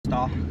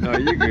stall. No,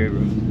 you're good,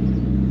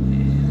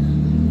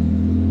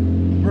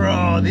 bro.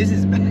 Bro, this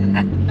is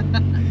bad.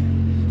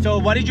 So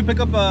why did you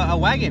pick up a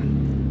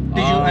wagon?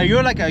 Did you? Are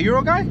you like a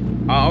Euro guy?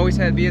 I always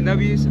had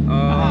BMWs.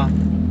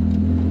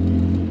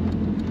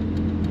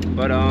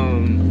 But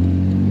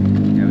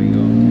there we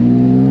go.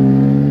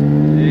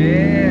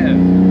 Yeah.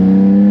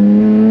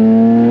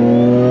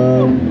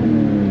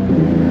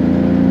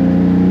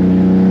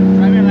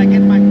 Driving like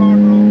it's my car,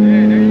 bro.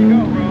 Yeah, there you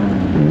go, bro.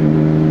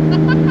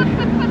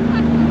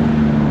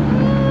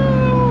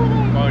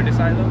 Oh, this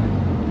side though.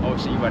 Oh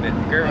shit, you about to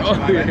girl. Oh,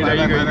 no,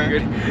 you're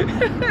good.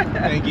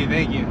 Thank you.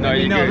 No,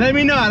 you're good. Let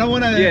me know. I don't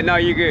want to. Yeah, no,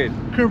 you're good.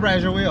 Curb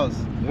rash your wheels.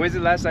 When's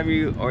the last time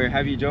you, or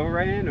have you drove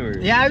right hand, or?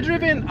 Yeah, I've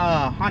driven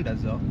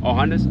Hondas though. Oh,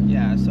 Hondas?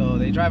 Yeah, so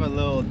they drive a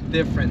little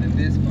different than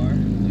this car.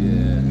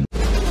 Yeah.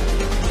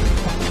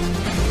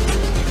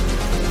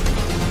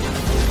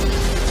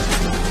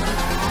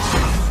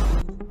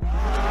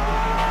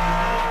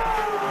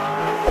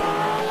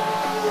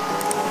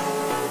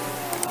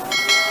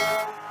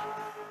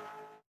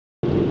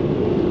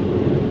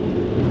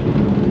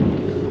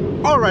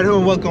 Alright,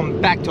 everyone, welcome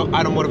back to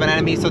Automotive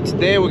Anatomy. So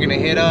today we're gonna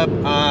hit up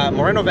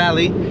Moreno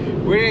Valley.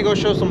 We're gonna go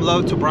show some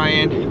love to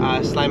Brian,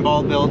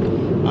 Slimeball Build.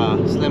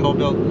 Slimeball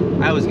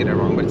Build, I always get it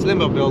wrong, but it's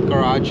Slimeball Build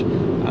Garage.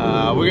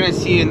 We're gonna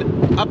see an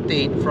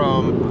update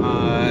from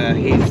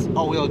his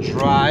all-wheel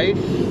drive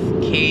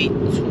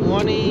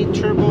K20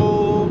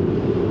 turbo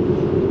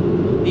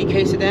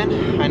EK sedan.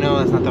 I know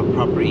that's not the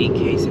proper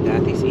EK sedan, I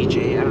think it's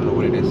EJ, I don't know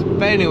what it is.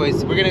 But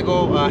anyways, we're gonna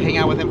go hang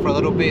out with him for a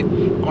little bit. I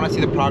wanna see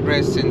the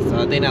progress since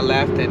Dana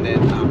left, and then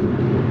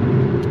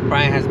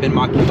Brian has been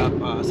mocking up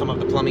some of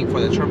the plumbing for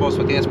the turbo, so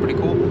I think that's pretty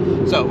cool.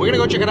 So we're gonna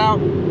go check it out.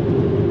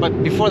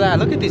 But before that,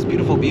 look at this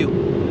beautiful view.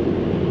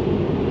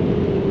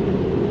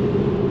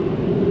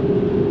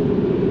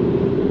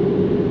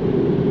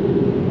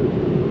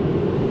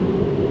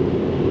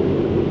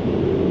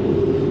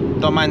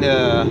 Don't mind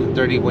the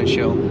dirty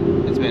windshield.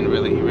 It's been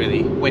really,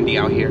 really windy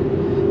out here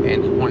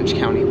in Orange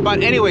County.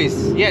 But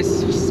anyways,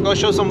 yes, let's go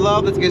show some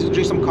love. Let's get to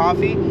drink some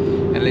coffee,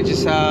 and let's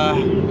just,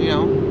 you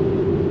know,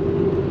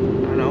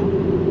 I don't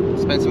know,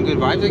 spend some good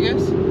vibes, I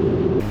guess.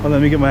 Oh, let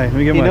me get my.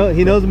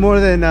 He knows more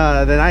than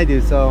I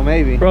do, so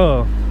maybe.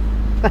 Bro.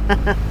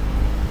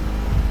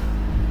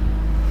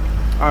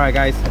 All right,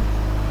 guys.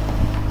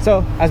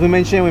 So as we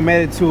mentioned, we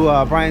made it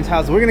to Brian's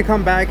house. We're gonna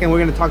come back and we're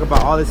gonna talk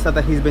about all this stuff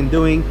that he's been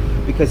doing,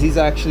 because he's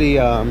actually, you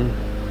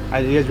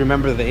guys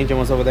remember the engine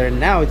was over there.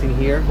 Now it's in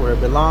here where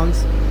it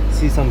belongs.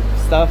 See some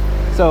stuff.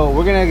 So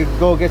we're gonna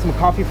go get some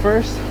coffee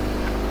first.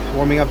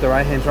 Warming up the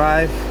right-hand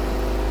drive.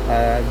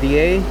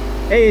 DA.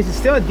 Hey, is it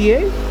still a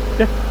DA?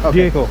 Yeah.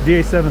 Okay, cool.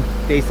 DA7.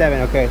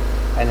 DA7. Okay.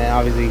 And then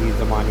obviously he's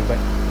the Monty, but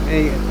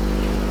hey,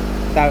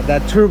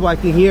 that turbo, I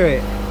can hear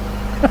it.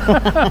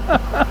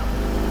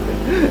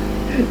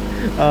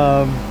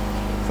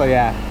 So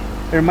yeah,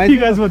 it reminds you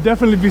guys will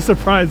definitely be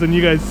surprised when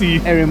you guys see.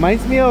 It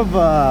reminds me of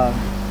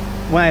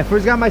when I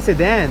first got my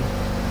sedan.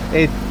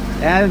 It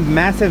had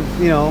massive,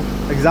 you know,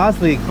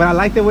 exhaust leak, but I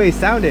liked the way it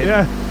sounded.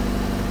 Yeah.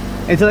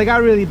 Until it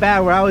got really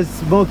bad where I was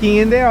smoking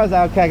in there. I was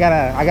like, okay,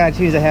 I gotta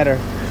change the header.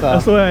 So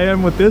that's the way I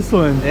am with this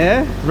one.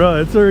 Yeah,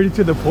 bro, it's already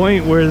to the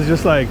point where it's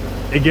just like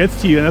it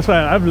gets to you, and that's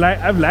why I've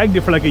lagged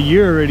it for like a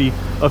year already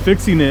of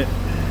fixing it.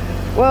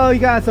 Well, you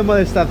got some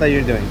other stuff that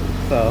you're doing,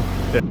 so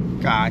yeah.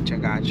 Gotcha.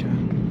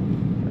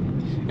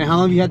 And how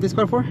long have you had this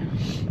car for?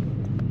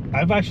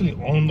 I've actually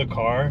owned the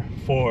car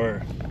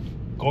for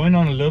going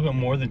on a little bit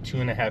more than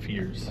 2.5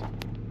 years.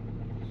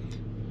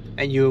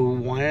 And you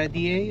wanted a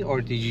DA, or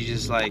did you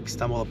just like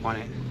stumble upon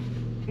it?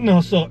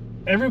 No, so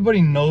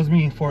everybody knows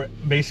me for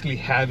basically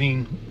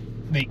having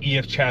the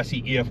EF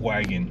chassis, EF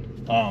wagon,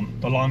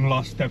 the long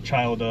lost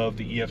stepchild of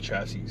the EF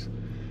chassis.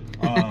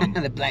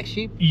 The black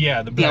sheep?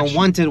 Yeah, the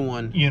unwanted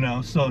one. You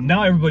know, so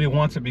now everybody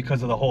wants it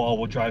because of the whole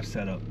all-wheel drive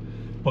setup.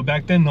 But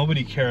back then,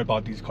 nobody cared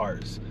about these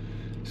cars.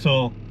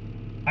 So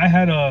I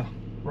had a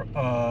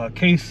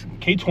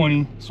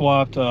K20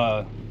 swapped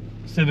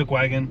Civic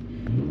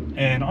wagon,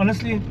 and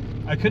honestly,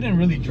 I couldn't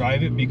really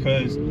drive it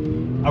because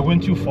I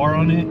went too far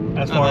on it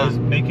as far as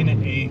making it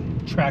a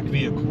track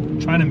vehicle,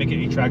 trying to make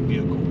it a track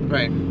vehicle.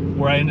 Right.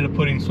 Where I ended up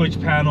putting switch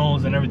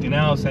panels and everything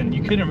else, and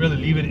you couldn't really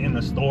leave it in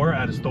the store,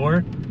 at a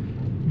store,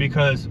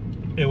 because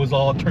it was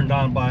all turned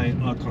on by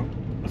a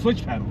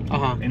switch panel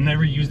and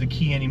never used the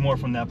key anymore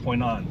from that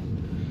point on.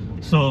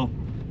 So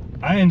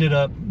I ended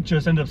up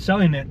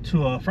selling it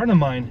to a friend of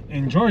mine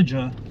in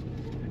Georgia,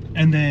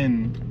 and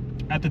then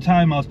at the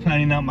time I was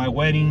planning out my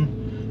wedding,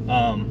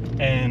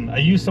 and I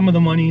used some of the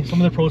money, some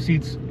of the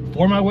proceeds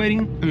for my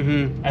wedding,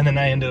 and then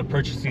I ended up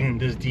purchasing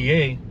this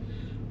DA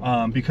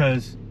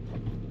because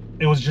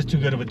it was just too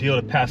good of a deal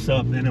to pass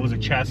up, and it was a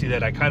chassis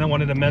that I kind of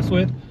wanted to mess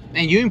with.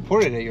 And you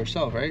imported it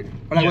yourself, right?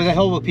 Or like with a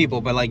help of people,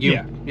 but like you,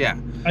 yeah.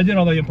 I did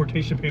all the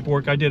importation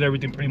paperwork. I did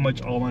everything pretty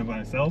much all by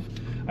myself.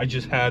 I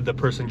just had the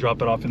person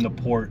drop it off in the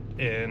port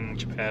in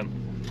Japan.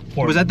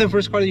 Was that the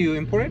first car that you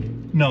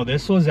imported? No,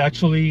 this was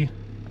actually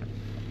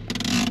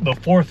the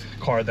 4th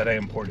car that I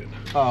imported.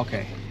 Oh,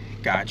 okay.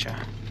 Gotcha.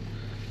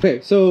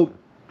 Okay, so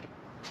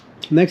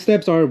Next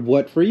steps are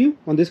what for you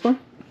on this car?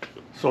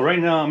 So right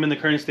now I'm in the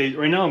current stage.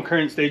 Right now,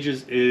 current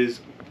stages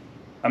is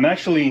I'm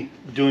actually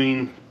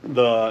doing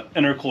the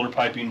intercooler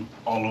piping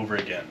all over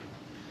again.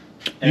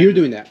 And you're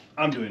doing that?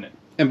 I'm doing it.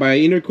 And by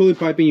intercooler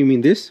piping, you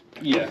mean this?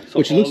 Yeah. So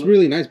which looks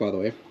really nice, by the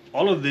way.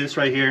 All of this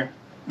right here,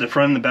 the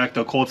front and the back,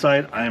 the cold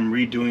side, I am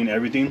redoing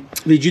everything.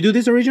 Did you do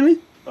this originally?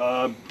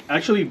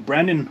 Actually,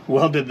 Brandon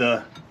welded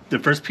the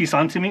first piece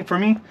onto me for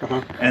me,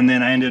 and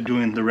then I ended up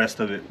doing the rest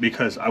of it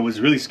because I was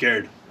really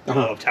scared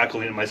of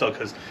tackling it myself.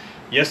 Because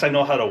yes, I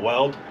know how to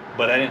weld,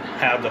 but I didn't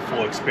have the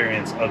full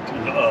experience of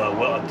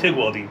TIG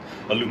welding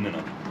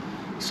aluminum.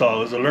 So it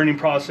was a learning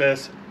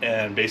process,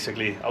 and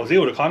basically I was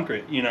able to conquer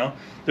it. You know,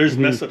 there's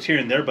mess ups here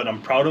and there, but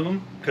I'm proud of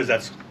them because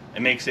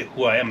it makes it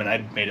who I am, and I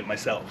made it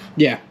myself.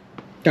 Yeah,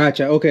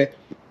 gotcha. Okay,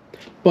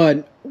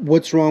 but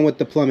what's wrong with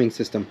the plumbing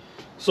system?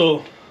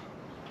 So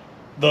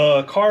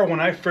the car, when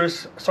I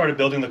first started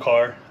building the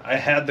car, I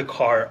had the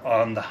car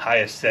on the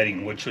highest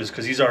setting, which was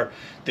because these are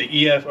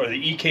the EF or the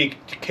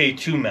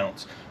K2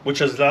 mounts,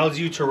 which allows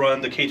you to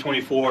run the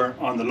K24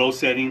 on the low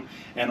setting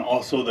and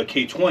also the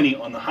K20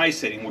 on the high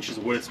setting, which is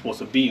what it's supposed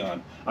to be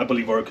on, I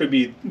believe, or it could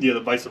be the other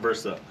vice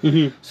versa.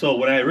 So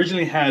when I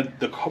originally had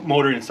the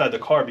motor inside the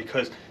car,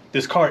 because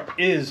this car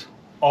is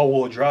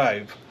all-wheel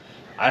drive,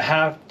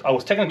 I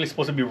was technically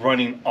supposed to be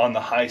running on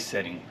the high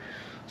setting.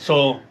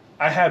 So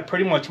I had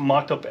pretty much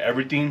mocked up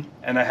everything,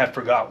 and I had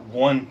forgot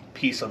one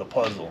piece of the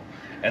puzzle,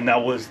 and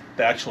that was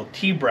the actual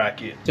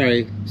T-bracket.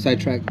 Sorry,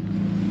 sidetrack.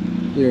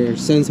 Your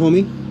son's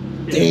homie?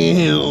 Yeah.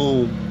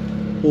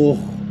 Damn.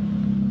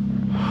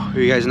 Oh.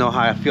 You guys know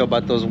how I feel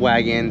about those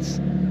wagons.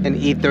 An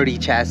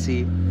E30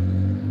 chassis.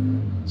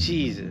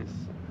 Jesus.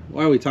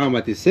 Why are we talking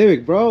about this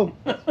Civic, bro?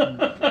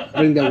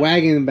 Bring the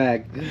wagon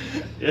back.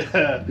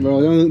 Yeah.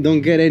 Bro,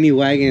 don't get any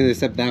wagon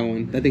except that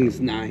one. That thing's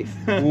nice.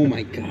 Oh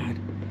my God.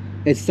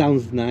 It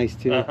sounds nice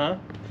too. I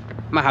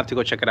might have to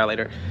go check it out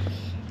later.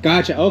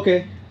 Gotcha.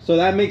 Okay, so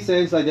that makes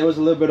sense. Like there was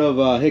a little bit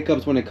of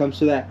hiccups when it comes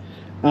to that.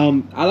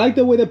 I like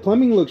the way the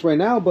plumbing looks right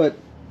now, but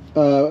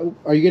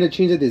are you gonna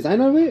change the design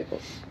of it?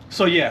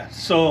 So yeah,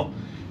 so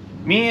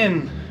me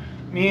and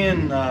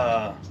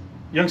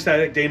Young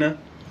Static Dana,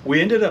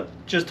 we ended up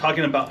just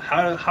talking about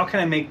how can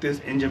I make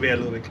this engine bay a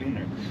little bit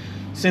cleaner.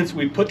 Since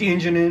we put the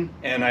engine in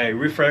and I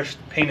refreshed,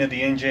 painted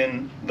the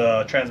engine,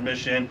 the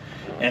transmission,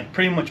 and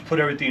pretty much put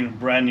everything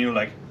brand new,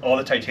 like all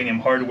the titanium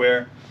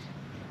hardware,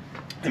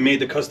 and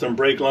made the custom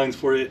brake lines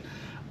for it,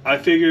 I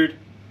figured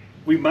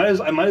I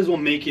might as well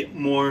make it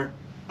more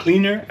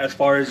cleaner as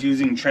far as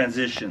using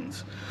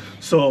transitions.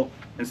 So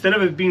instead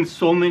of it being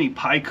so many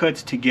pie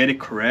cuts to get it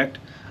correct,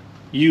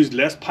 use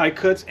less pie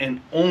cuts and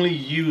only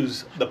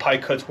use the pie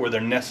cuts where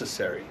they're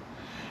necessary.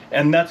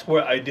 And that's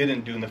what I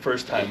didn't do in the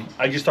first time.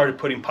 I just started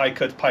putting pie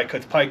cuts, pie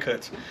cuts, pie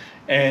cuts.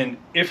 And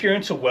if you're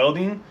into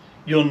welding,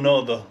 you'll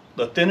know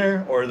the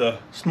thinner or the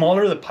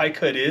smaller the pie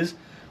cut is,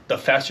 the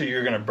faster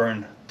you're gonna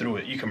burn through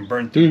it. You can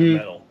burn through the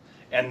metal.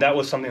 And that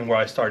was something where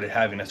I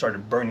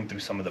started burning through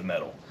some of the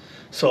metal.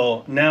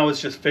 So now it's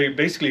just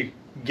basically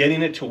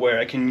getting it to where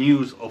I can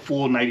use a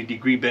full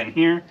 90-degree bend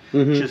here,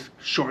 just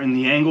shorten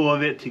the angle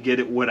of it to get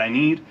it what I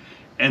need,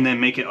 and then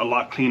make it a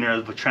lot cleaner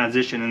as a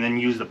transition, and then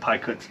use the pie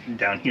cuts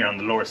down here on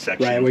the lower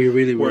section, right, where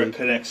you where it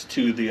connects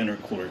to the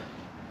intercooler.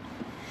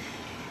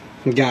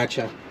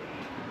 Gotcha.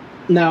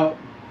 Now,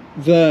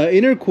 the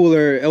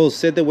intercooler, it will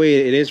sit the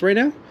way it is right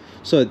now,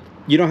 so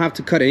you don't have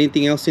to cut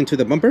anything else into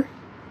the bumper?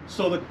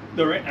 So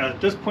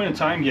at this point in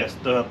time, yes,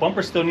 the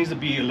bumper still needs to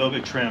be a little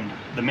bit trimmed.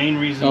 The main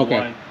reason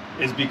why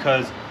is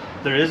because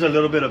there is a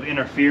little bit of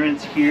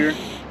interference here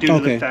due to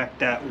the fact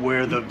that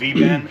where the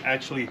V-band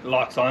actually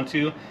locks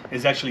onto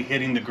is actually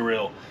hitting the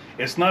grill.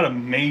 It's not a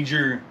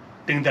major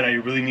thing that I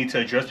really need to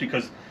address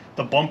because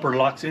the bumper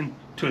locks in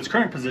to its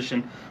current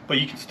position, but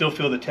you can still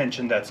feel the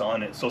tension that's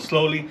on it. So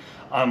slowly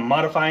I'm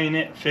modifying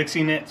it,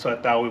 fixing it, so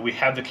that way we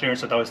have the clearance,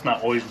 so that way it's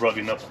not always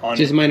rubbing up on it.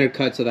 Just minor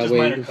cuts, so that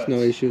way there's no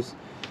issues.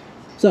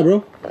 What's up, bro?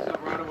 What's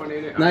up,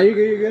 Ron? Nah, you're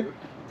good, you're good.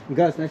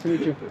 Gus, nice to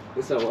meet you.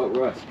 What's up, what,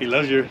 Russ? He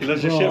loves your shit,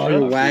 bro.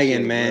 Your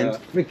wagon, man. It,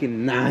 it's freaking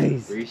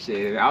nice.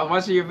 Appreciate it. I was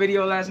watching your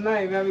video last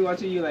night, man. I be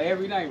watching you like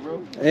every night,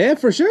 bro. Yeah,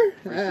 for sure.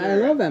 I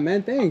love that,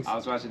 man. Thanks. I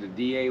was watching the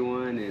DA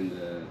one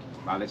and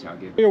I'll let y'all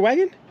get your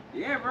wagon?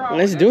 Yeah, bro.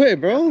 Let's do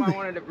it, bro.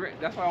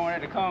 That's why I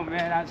wanted to come,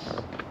 man.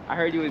 I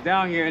heard you was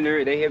down here and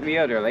they hit me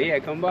up. They're like, yeah,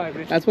 come by,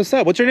 man. That's what's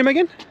up. What's your name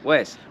again?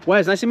 Wes.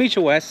 Wes, nice to meet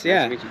you, Wes.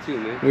 Yeah. Nice to meet you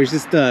too, man. We're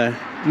just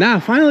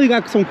finally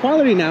got some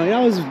quality now.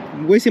 I was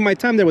wasting my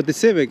time there with the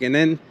Civic, and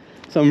then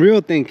some real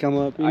thing come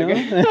up, you know?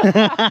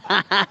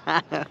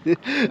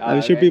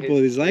 I'm sure people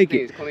dislike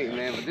it. It's clean,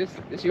 man, but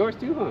this yours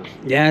too, huh?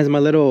 Yeah, it's my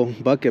little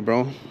bucket,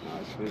 bro. Oh,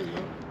 sweet,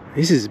 bro.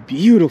 This is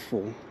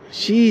beautiful.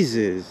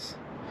 Jesus.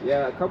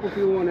 Yeah, a couple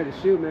people wanted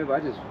to shoot, man,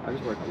 but I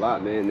just work a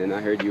lot, man. And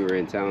I heard you were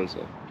in town,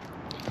 so.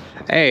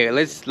 Hey,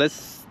 let's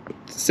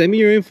send me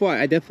your info.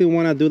 I definitely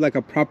want to do like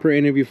a proper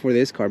interview for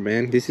this car,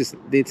 man. This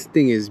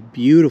thing is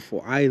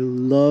beautiful. I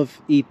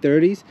love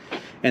E30s,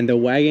 and the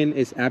wagon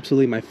is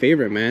absolutely my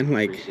favorite, man.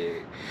 Like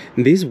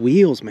these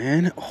wheels,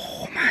 man.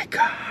 Oh my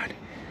God.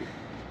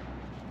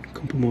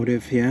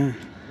 Automotive, yeah.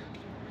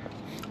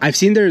 I've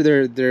seen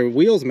their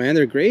wheels, man.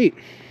 They're great.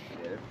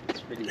 Yeah,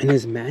 it's pretty. And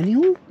it's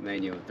manual?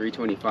 Manual,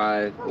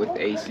 325 with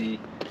AC.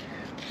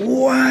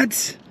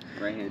 What?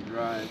 Right-hand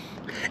drive.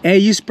 Hey,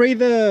 you spray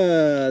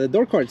the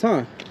door cards,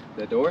 huh?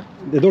 The door?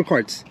 The door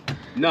cards.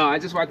 No, I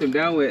just wiped them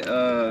down with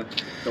the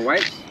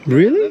wipes.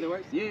 Really? The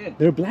wipes? Yeah.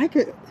 They're black.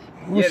 Oh,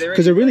 Yeah,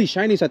 because they're really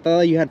shiny. So I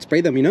thought you had to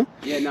spray them. You know?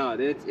 Yeah, no,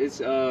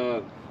 it's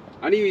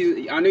I knew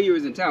you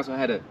was in town, so I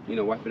had to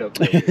wipe it up.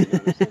 For you, you know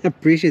what I'm saying?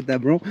 Appreciate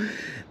that, bro.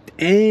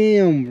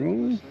 Damn,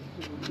 bro.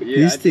 Yeah,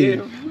 This I thing.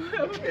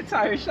 did. A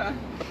tire shot.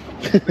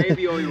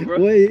 Baby oil, bro.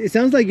 Well, it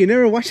sounds like you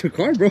never washed your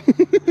car, bro.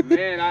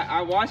 Man,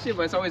 I wash it,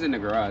 but it's always in the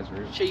garage,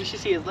 bro. You should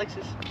see his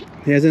Lexus.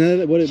 He has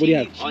another. What do you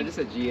have? Oh, just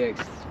a GX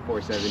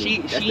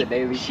 470. That's the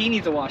daily. She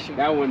needs a washing.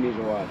 That one needs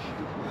a wash.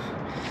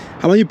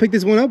 How long you picked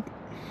this one up?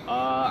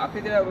 I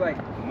picked it up like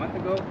a month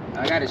ago.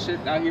 I got it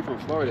shipped out here from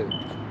Florida.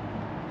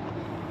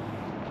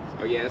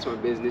 Oh yeah, that's my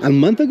business. A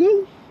month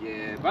ago?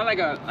 Yeah, about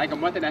like a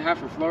month and a half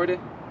from Florida,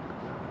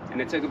 and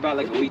it took about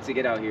like a week to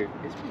get out here.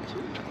 It's been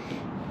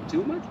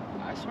 2 months?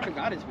 I swear to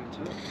God, it's been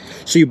 2.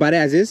 So you bought it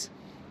as is?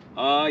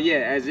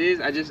 Yeah, as is.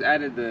 I just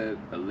added the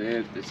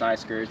lip, the side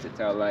skirts, the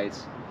tail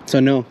lights. So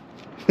no.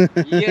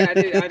 Yeah, I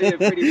did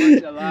pretty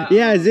much a lot.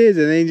 Yeah, as is,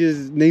 and then he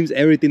just names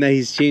everything that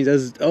he's changed.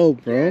 That's bro.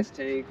 Gas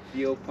tank,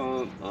 fuel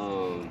pump.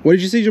 What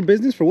did you say your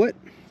business for? What?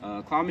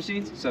 Claw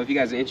machines. So if you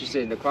guys are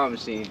interested in the claw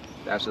machine,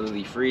 it's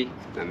absolutely free.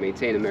 I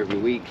maintain them every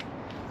week.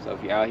 So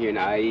if you're out here in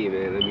the IE,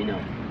 man, let me know.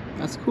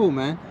 That's cool,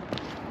 man.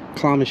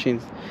 Claw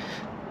machines.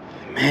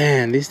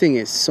 Man, this thing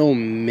is so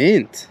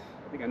mint.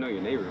 I think I know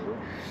your neighbor, bro.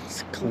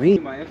 It's Keep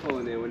clean. my info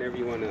in there whenever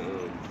you wanna.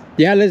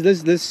 Yeah,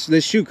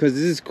 let's shoot, cause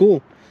this is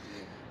cool.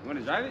 You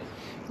wanna drive it?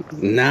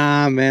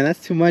 Nah, man, that's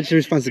too much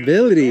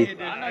responsibility.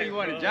 I know you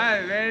wanna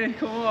drive it, man.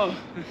 Come on.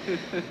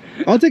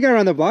 I'll take it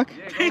around the block.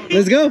 Yeah, go.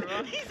 Let's go.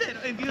 He said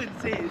if you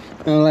insist.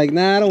 I'm like,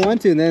 nah, I don't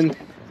want to. And then,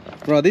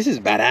 bro, this is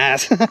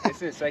badass.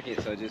 It's in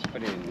second, so just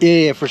put it in.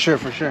 Yeah, for sure.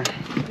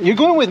 You're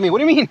going with me. What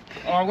do you mean?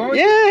 Oh, I'm going with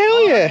Yeah, you? hell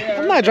Oh, yeah.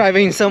 I'm not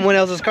driving someone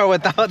else's car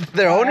without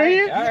their owner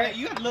here. All right.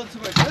 You got a little too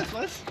much less,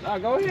 Wes. No,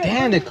 go ahead.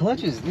 Damn, the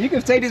clutch is You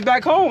can take this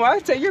back home. I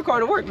take your car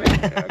to work, man.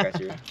 I got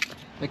you.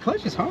 the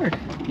clutch is hard.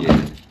 Yeah.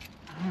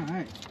 All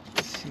right.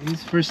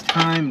 This first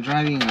time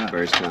driving a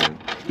First time.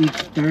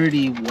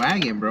 E30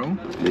 wagon, bro.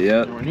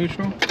 Yep. Door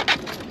neutral.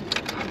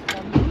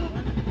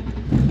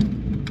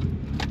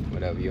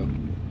 What up, yo?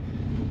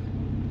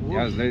 Yeah,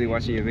 I was literally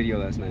watching your video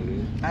last night,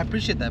 man. I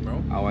appreciate that,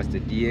 bro. I watched the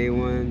DA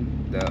one,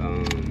 the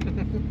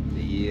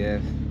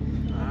EF.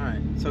 All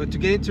right. So to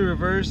get into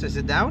reverse, is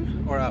it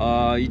down or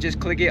up? You just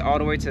click it all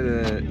the way to the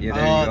there Oh, you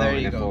go, there and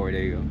you then go. forward.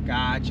 There you go.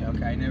 Gotcha.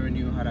 Okay, I never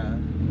knew how to.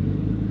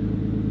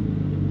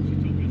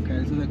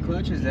 Okay, so the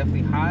clutch is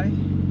definitely high.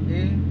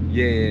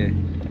 Yeah.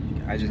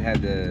 I just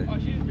had the, Oh,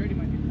 she's dirty,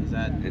 my dude. Is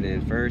that? and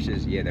then first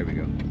is there we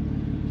go.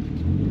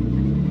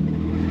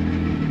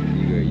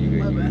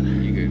 You My bad.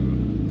 good. You good,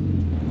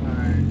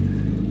 Alright.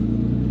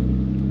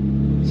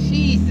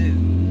 Jesus.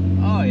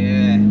 Oh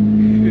yeah.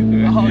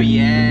 bro. Oh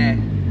yeah.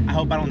 I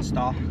hope I don't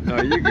stall.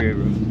 No, you good,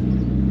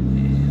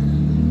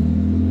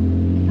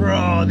 bro.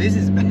 Bro, this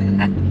is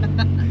bad.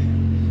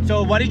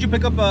 So why did you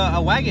pick up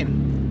a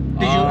wagon?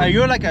 Did you? Are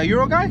you like a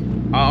Euro guy?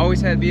 I always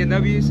had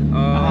BMWs.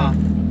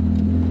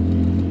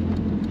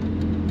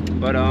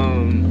 But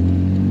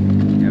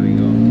there we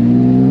go.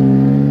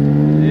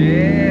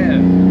 Yeah.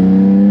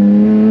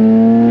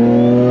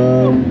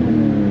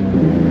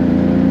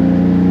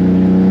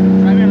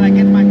 Driving like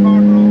it's my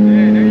car, bro.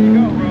 Yeah, there you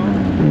go, bro.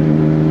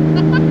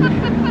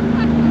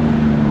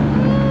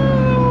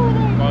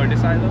 Go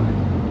this side a little bit.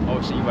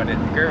 Oh shit, you about to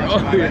girl. Oh,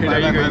 my bad, No, my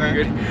you bad, good, my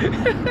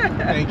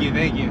you good.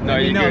 Thank you. No, Let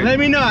me you're know. good. Let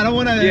me know. I don't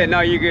want to Yeah,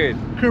 no, you're good.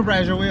 curb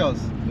rash your wheels.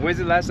 When's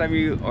the last time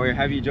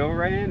have you drove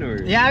Ryan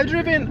or? Yeah, I've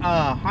driven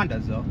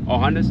Hondas though. Oh,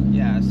 Hondas?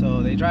 Yeah,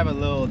 so they drive a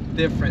little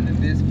different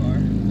than this car.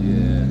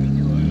 Yeah. Let me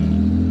do a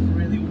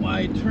really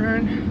wide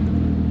turn.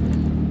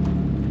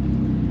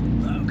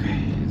 Okay.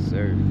 Yes,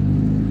 sir.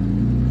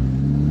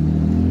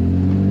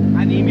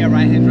 I need me a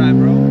right-hand drive,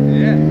 bro.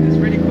 Yeah, it's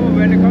pretty cool,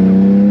 man. They're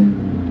comfortable.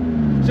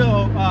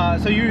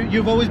 So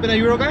you've always been a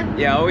Euro guy?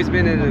 Yeah, I always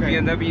been in the Okay.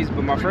 BMWs,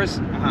 but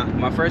Uh-huh.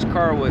 my first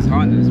car was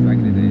Hondas back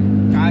in the day.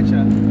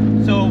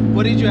 Gotcha. So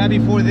what did you have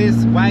before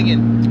this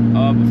wagon?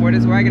 Before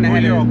this wagon, I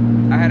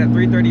had a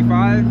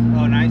 335,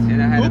 Oh, nice. and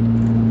I had Coupe?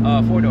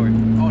 a 4-door,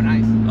 Oh,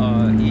 nice.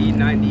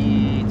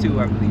 E92,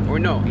 I believe, or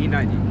no,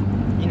 E90.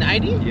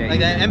 E90? Yeah, Like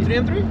that E90.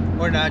 M3?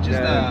 Or not just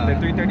The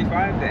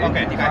 335, the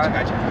Okay, M55.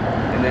 gotcha.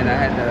 And then I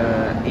had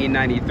the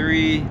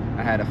E93,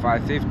 I had a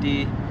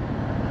 550,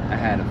 I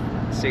had a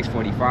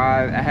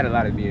 645. I had a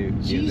lot of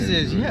BMWs.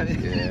 Jesus, yeah.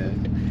 Yeah.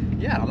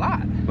 Yeah, a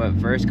lot. But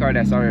first car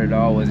that started it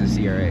all was a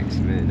CRX,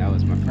 man. That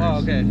was my first.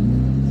 Oh, okay.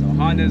 So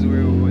Hondas,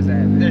 where was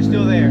that? Man? They're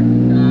still there.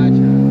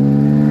 Gotcha.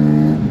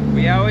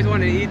 But yeah, I always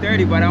wanted an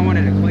E30, but I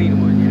wanted a clean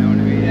one, you know what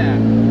I mean? Yeah.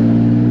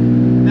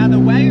 Now the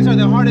wagons are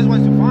the hardest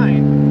ones to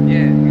find.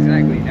 Yeah,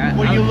 exactly.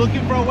 Were you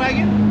looking for a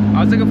wagon?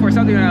 I was looking for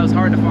something that was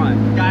hard to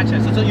find.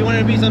 Gotcha. So you wanted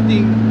to be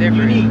something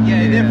Different. unique.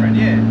 Yeah, Yeah. different.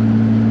 Yeah.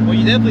 Well,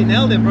 you definitely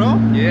nailed it, bro.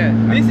 Yeah.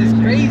 I This is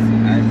appreciate crazy.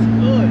 it. This is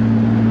good.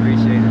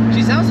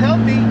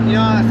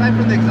 aside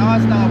from the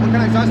exhaust, what kind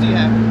of exhaust do you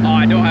have? Oh,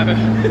 I don't have a,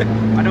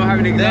 I don't have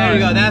an exhaust. There you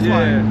go, that's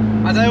why.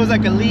 I thought it was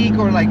like a leak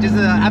or like just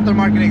an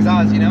aftermarket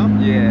exhaust, you know?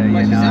 Yeah,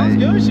 But she sounds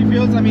good. She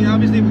feels, I mean,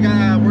 obviously we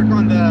gotta work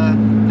on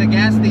the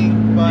gas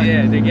thing, but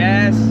yeah, the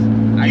gas.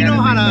 you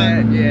know how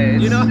to, yeah,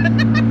 you know?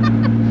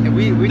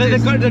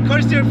 the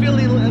car still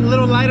feeling a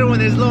little lighter when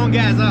there's low on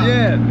gas, huh?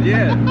 Yeah,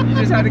 yeah. You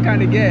just have to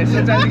kind of guess.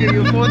 Sometimes they give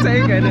you a full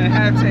tank and a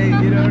half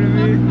tank, you know what I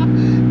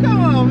mean?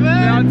 Come on, man.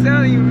 Man, I'm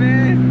telling you,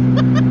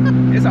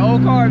 man. It's an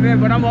old car, man,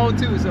 but I'm old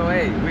too, so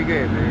hey, we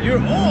good, man. You're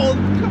old?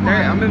 Come on.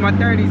 I'm in my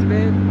 30s,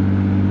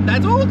 man.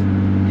 That's old?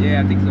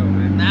 Yeah, I think so,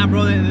 man. Nah,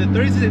 bro, the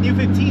 30s is a new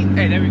 15.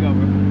 Hey, there we go,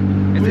 bro.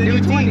 It's the new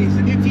 20s. It's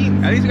the new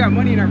teens. At least we got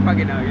money in our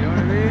pocket now, you know what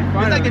I mean?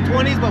 It's like the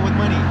 20s, but with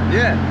money.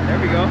 Yeah, there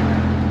we go.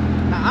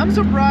 Now, I'm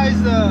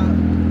surprised the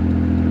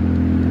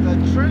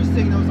turn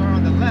signals are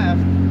on the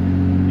left.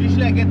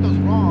 Usually I get those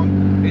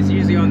wrong. It's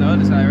usually on the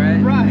other side,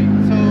 right? Right.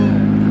 So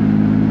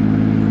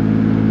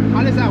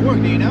how does that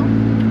work? Do you know?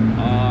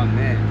 Oh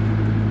man,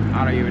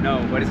 I don't even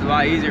know, but it's a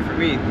lot easier for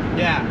me.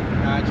 Yeah,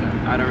 gotcha.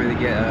 I don't really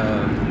get.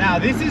 Now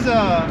this is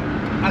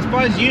as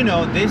far as you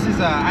know, this is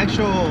a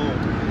actual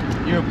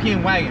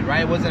European wagon,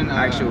 right? It wasn't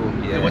actual.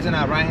 Yeah. It wasn't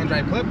a right-hand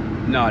drive clip.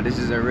 No, this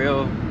is a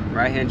real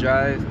right-hand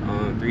drive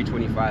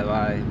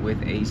 325i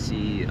with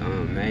AC,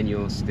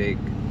 manual stick.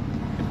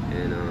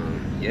 And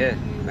yeah,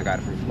 I got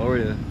it from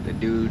Florida. The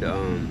dude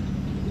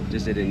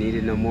just didn't need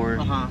it no more.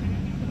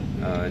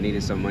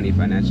 Needed some money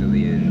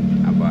financially,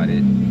 and I bought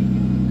it.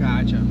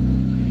 Gotcha.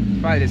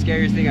 Probably the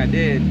scariest thing I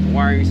did,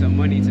 wiring some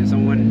money to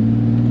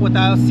someone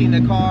without seeing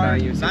the car,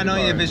 not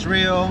knowing if it's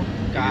real.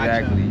 Gotcha.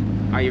 Exactly.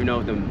 I don't even know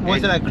if them.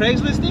 Was it a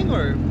Craigslist thing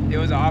or? It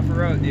was an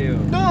offer-up deal.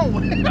 No.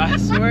 I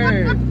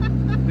swear.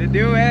 The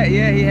dude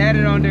he had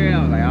it on there, and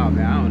I was like, oh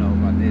man, I don't know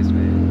about this,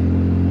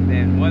 man.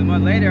 Then 1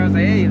 month later, I was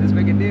like, hey, let's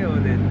make a deal,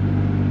 and then.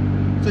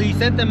 So you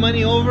sent the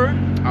money over?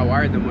 I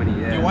wired the money,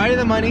 yeah. You wired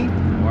the money?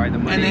 I wired the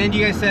money. And then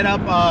you guys set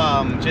up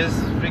just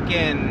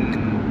freaking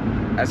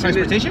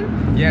transportation?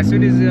 Yeah, as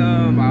soon as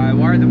I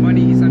wired the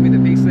money, he sent me the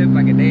pink slip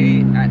like a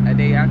day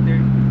after.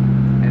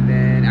 And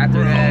then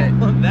after that,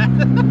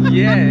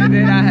 yeah, and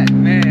then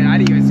I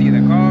didn't even see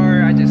the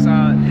car. I just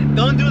saw it.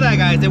 Don't do that,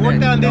 guys. It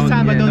worked out this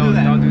time, but don't do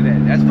that. Don't do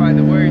that. That's probably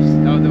the worst.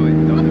 Don't do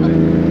it. Don't do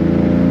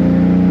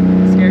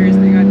it. Scariest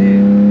thing I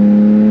did.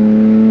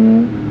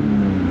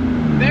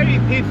 Very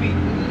piffy.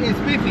 It's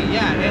piffy,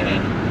 yeah.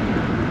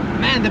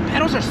 Man, the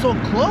pedals are so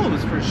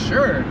close for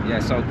sure. Yeah,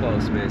 so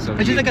close, man. So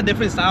it's just like a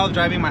different style of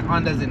driving my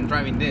Hondas than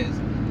driving this.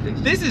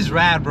 This is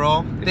rad,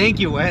 bro. Thank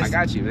you, Wes. I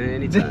got you, man.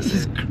 Anytime. This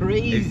is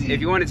crazy. If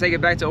you want to take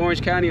it back to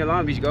Orange County or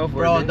Long Beach, go for it.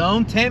 Bro, man.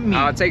 don't tempt me.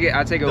 I'll take it.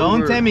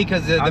 Don't tempt me,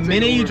 because the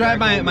minute you drive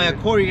my home,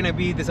 Accord, you're gonna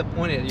be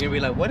disappointed. You're gonna be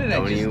like, what did I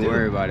just do? Don't even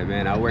worry about it,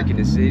 man. I work in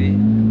the city.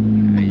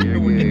 Hey, you're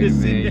good, in the man.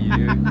 city.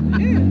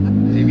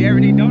 Yeah. If you ever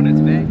need donuts,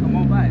 man, come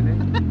on by, man.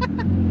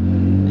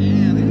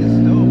 Yeah, this is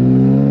dope.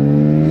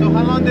 So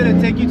how long did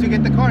it take you to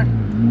get the car?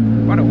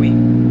 About a week.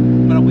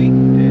 About a week?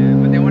 Yeah,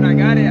 but then when I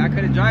got it, I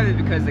couldn't drive it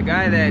because the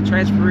guy that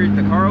transferred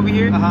the car over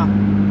here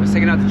was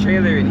taking out the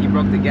trailer and he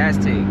broke the gas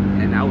tank,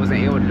 and I wasn't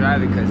able to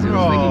drive it because it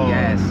was leaking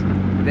gas.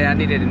 But then I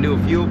needed a new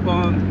fuel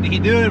pump. Did he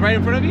do it right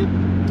in front of you?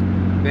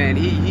 Man,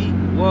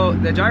 well,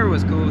 the driver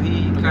was cool.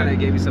 He kind of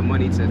gave me some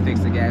money to fix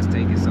the gas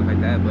tank and stuff like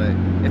that, but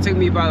it took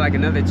me about like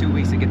another 2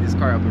 weeks to get this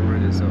car up and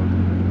running, so.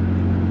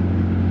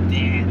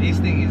 Damn, this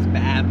thing is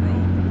bad, bro.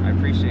 I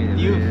appreciate it,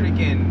 You man.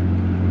 freaking...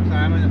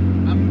 Sorry,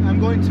 I'm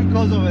going too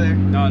close over there.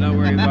 No, don't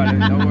worry about it.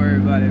 Don't worry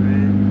about it,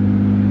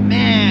 man.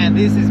 Man,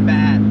 this is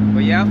bad.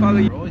 But yeah, I'll follow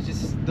you. Bro, it's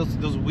just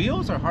those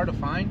wheels are hard to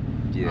find.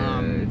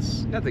 Yeah,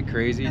 it's nothing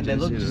crazy. And just,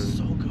 they look you know,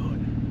 so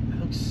good. They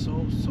look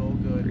so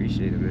good.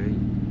 Appreciate it,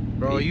 man.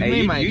 Bro, you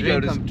made my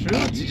dream come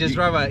true to just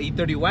drive a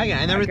E30 wagon.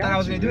 I never thought I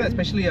was gonna do that,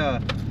 especially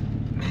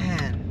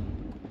man.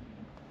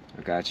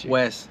 I got you.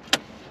 Wes.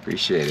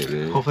 Appreciate it,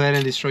 man. Hopefully I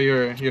didn't destroy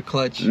your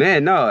clutch.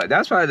 Man, no,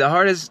 that's probably the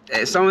hardest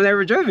someone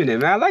ever driven it,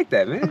 man. I like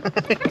that, man.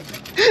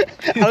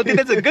 I don't think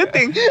that's a good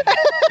thing.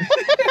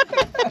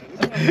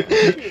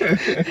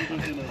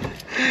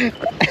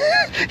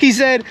 He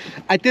said,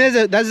 I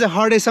think that's the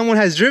hardest someone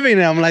has driven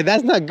it. I'm like,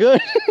 that's not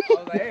good. I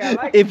was like, hey, I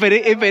like if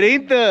it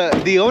ain't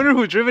the owner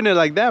who's driven it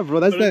like that, bro,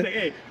 that's But it's like,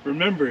 hey,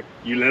 remember,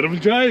 you let him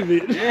drive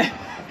it. Yeah.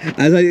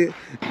 I was like,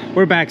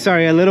 we're back.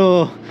 Sorry, a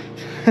little.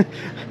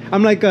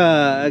 I'm like,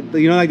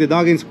 you know, like the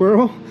dog and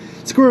squirrel.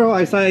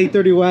 I saw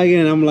E30 wagon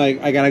and I'm like,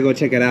 I gotta go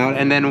check it out.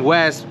 And then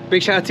Wes,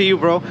 big shout out to you,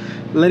 bro,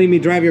 letting me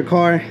drive your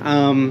car.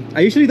 I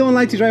usually don't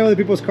like to drive other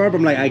people's car, but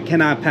I'm like, I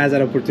cannot pass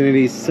that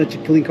opportunity. It's such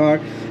a clean car.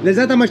 There's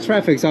not that much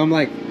traffic, so I'm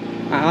like,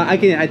 I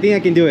think I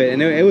can do it.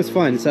 And it was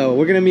fun. So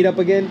we're gonna meet up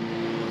again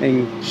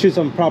and shoot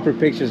some proper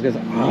pictures, because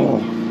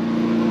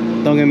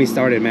don't get me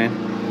started, man.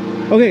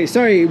 Okay,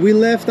 sorry, we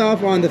left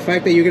off on the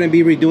fact that you're gonna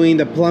be redoing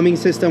the plumbing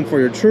system for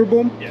your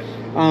turbo. Yes.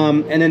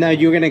 And then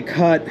you're gonna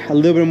cut a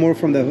little bit more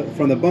from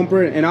the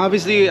bumper. And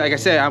obviously, like I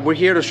said, we're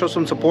here to show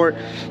some support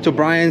to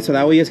Brian, so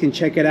that way you guys can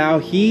check it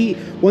out.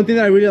 One thing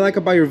that I really like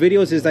about your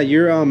videos is that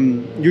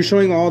you're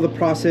showing all the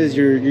process.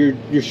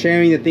 You're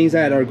sharing the things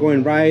that are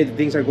going right, the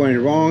things that are going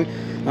wrong.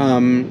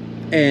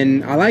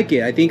 and I like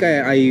it. I think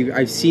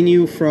I've seen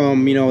you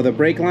from, you know, the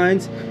brake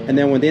lines, and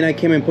then when Dana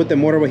came and put the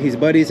motor with his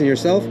buddies and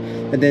yourself,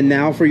 and then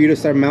now for you to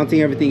start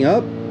mounting everything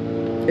up,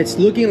 it's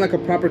looking like a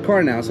proper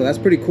car now. So that's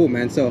pretty cool,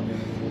 man. So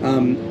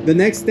the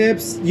next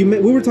steps, we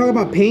were talking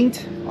about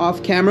paint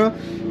off camera.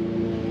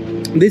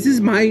 This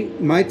is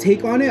my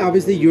take on it.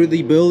 Obviously you're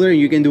the builder and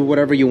you can do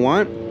whatever you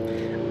want.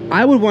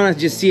 I would want to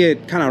just see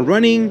it kind of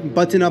running,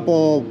 button up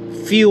all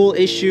fuel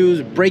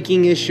issues,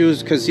 braking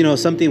issues, because, you know,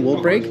 something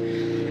will break,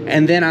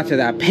 and then after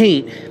that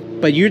paint.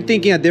 But you're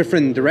thinking a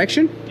different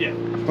direction? Yeah.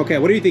 Okay,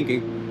 what are you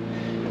thinking?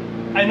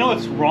 I know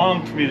it's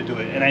wrong for me to do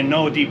it, and I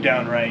know deep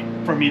down right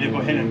for me to go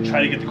ahead and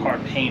try to get the car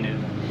painted.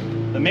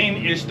 The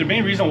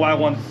main reason why I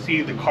want to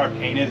see the car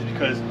painted is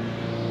because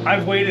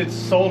I've waited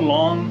so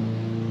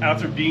long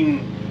after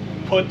being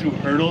put through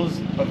hurdles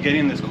of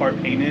getting this car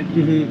painted,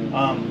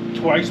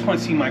 to where I just want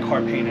to see my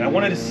car painted. I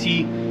wanted to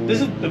see,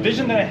 this is the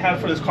vision that I had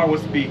for this car,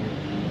 was to be,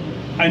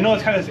 I know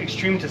it's kind of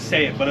extreme to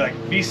say it, but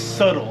like be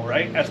subtle,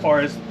 right? As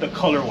far as the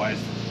color wise,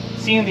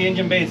 seeing the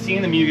engine bay,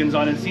 seeing the Mugans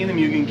on it, seeing the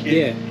Mugan kit,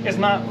 yeah, it's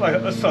not like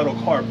a subtle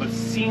car, but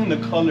seeing the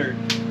color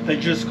that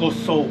just goes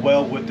so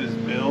well with this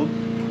build,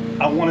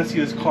 I want to see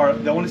this car,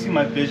 I want to see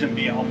my vision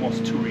be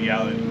almost to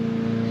reality.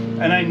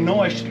 And I know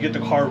I should get the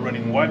car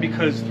running. Why?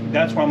 Because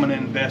that's where I'm going to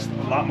invest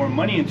a lot more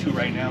money into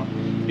right now,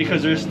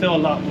 because there's still a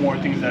lot more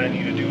things that I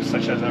need to do,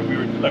 such as we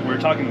were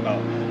talking about.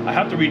 I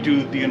have to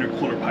redo the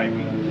intercooler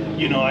piping.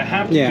 You know, I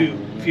have to do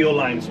fuel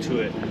lines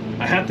to it.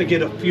 I have to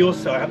get a fuel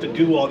cell. I have to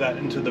do all that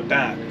into the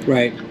back.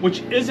 Right.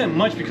 Which isn't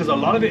much, because a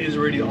lot of it is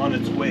already on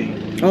its way.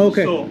 Oh,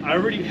 okay. So I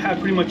already have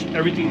pretty much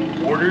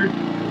everything ordered.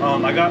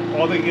 I got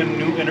all the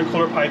new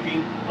intercooler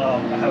piping.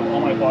 I have all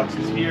my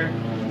boxes here.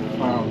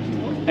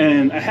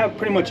 And I have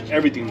pretty much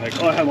everything. Like,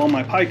 I have all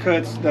my pie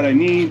cuts that I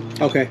need.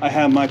 Okay. I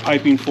have my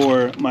piping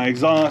for my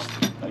exhaust.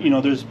 You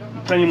know, there's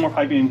plenty more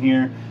piping in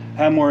here. I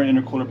have more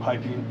intercooler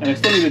piping. And I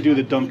still need to do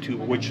the dump tube,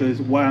 which is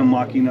why I'm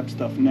mocking up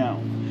stuff now.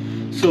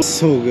 So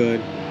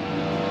good.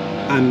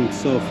 I'm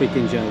so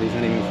freaking jealous. It's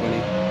not even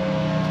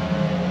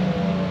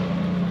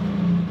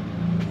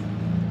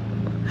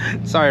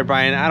funny. Sorry,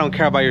 Brian. I don't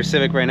care about your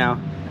Civic right now.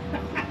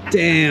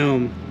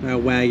 Damn,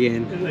 that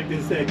wagon. It's like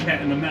they said,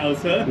 cat and a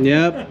mouse, huh?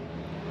 Yep.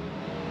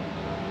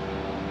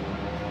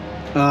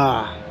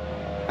 Ah,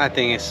 that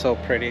thing is so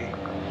pretty.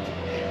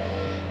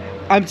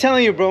 I'm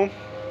telling you, bro,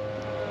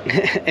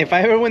 if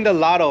I ever win the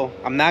lotto,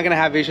 I'm not gonna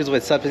have issues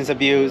with substance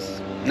abuse.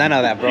 None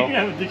of that, bro. You're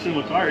gonna have addiction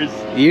with cars.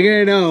 You're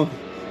gonna know,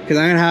 because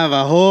I'm gonna have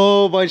a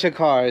whole bunch of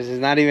cars. It's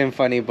not even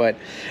funny, but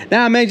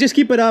nah, man, just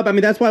keep it up. I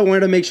mean, that's why I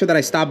wanted to make sure that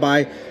I stop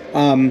by.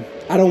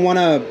 I don't want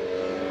to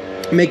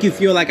make you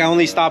feel like I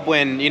only stop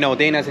when, you know,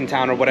 Dana's in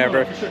town or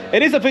whatever. Oh, sure.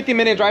 It is a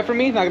 50-minute drive for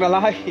me, not gonna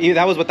lie.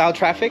 That was without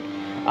traffic.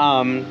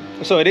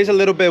 So it is a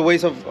little bit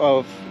ways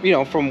of you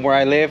know, from where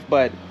I live,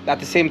 but at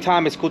the same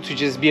time it's cool to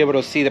just be able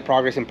to see the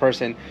progress in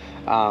person,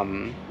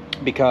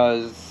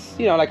 because,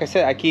 you know, like I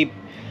said,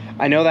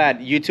 I know that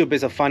YouTube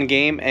is a fun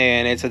game,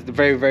 and it's a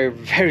very, very,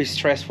 very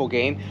stressful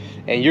game,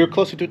 and you're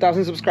close to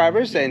 2,000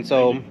 subscribers, and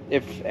so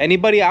if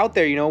anybody out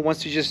there, you know,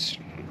 wants to just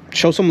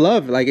show some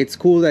love, like, it's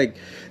cool, like,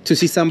 to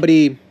see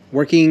somebody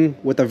working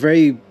with a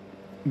very,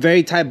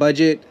 very tight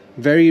budget,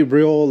 very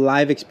real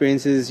live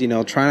experiences, you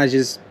know, trying to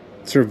just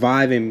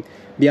survive and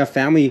be a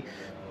family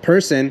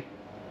person,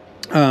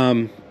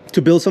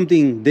 to build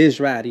something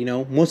this rad. You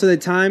know, most of the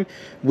time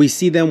we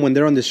see them when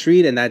they're on the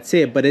street and that's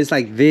it, but it's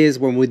like this,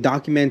 when we're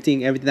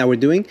documenting everything that we're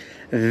doing,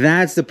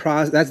 that's the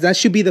process. That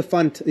should be the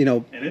fun, you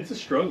know. And it's a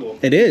struggle.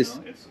 It is.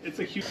 You know? It's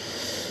a huge.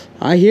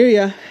 I hear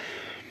ya.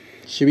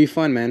 Should be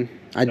fun, man.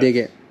 I dig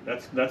it.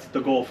 That's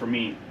the goal for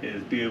me,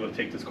 is be able to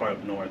take this car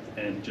up north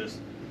and just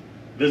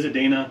visit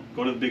Dana,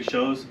 go to the big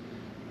shows,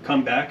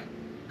 come back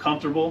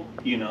comfortable,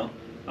 you know,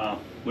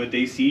 with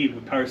AC,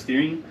 with power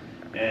steering,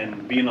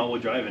 and being all-wheel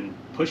drive and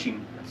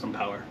pushing some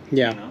power.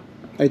 Yeah, you know?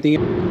 I think.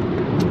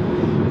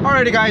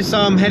 Alrighty, guys,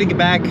 I'm heading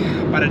back,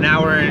 about an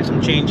hour and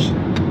some change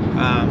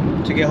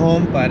to get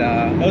home, but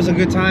it was a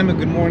good time, a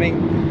good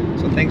morning.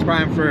 So thanks,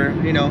 Brian, for,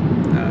 you know,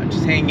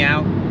 just hanging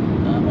out.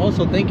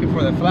 Also, thank you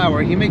for the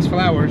flower. He makes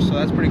flowers, so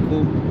that's pretty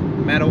cool.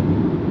 Metal,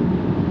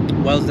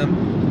 welds them.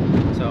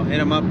 So hit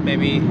him up,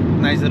 maybe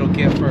nice little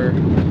gift for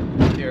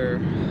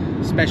your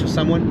special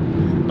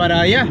someone. But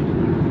yeah,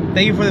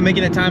 thank you for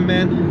making the time,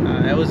 man.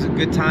 It was a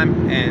good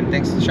time, and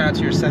thanks, shout out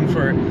to your son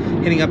for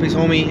hitting up his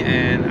homie,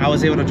 and I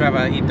was able to drive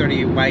a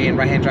E30 Wagon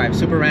right-hand drive.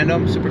 Super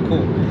random, super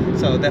cool.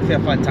 So definitely a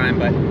fun time,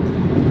 but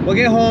we'll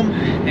get home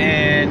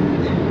and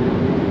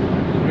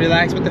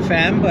relax with the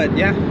fam. But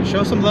yeah,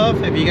 show some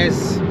love if you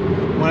guys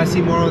want to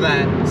see more of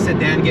that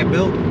sedan get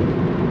built.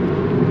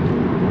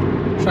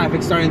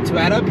 Traffic's starting to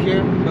add up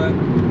here, but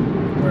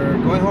we're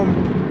going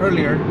home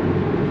earlier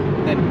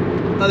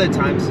than other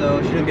times, so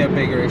it shouldn't be a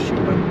bigger issue.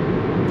 But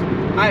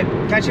all right,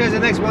 catch you guys in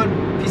the next one.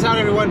 Peace out,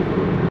 everyone.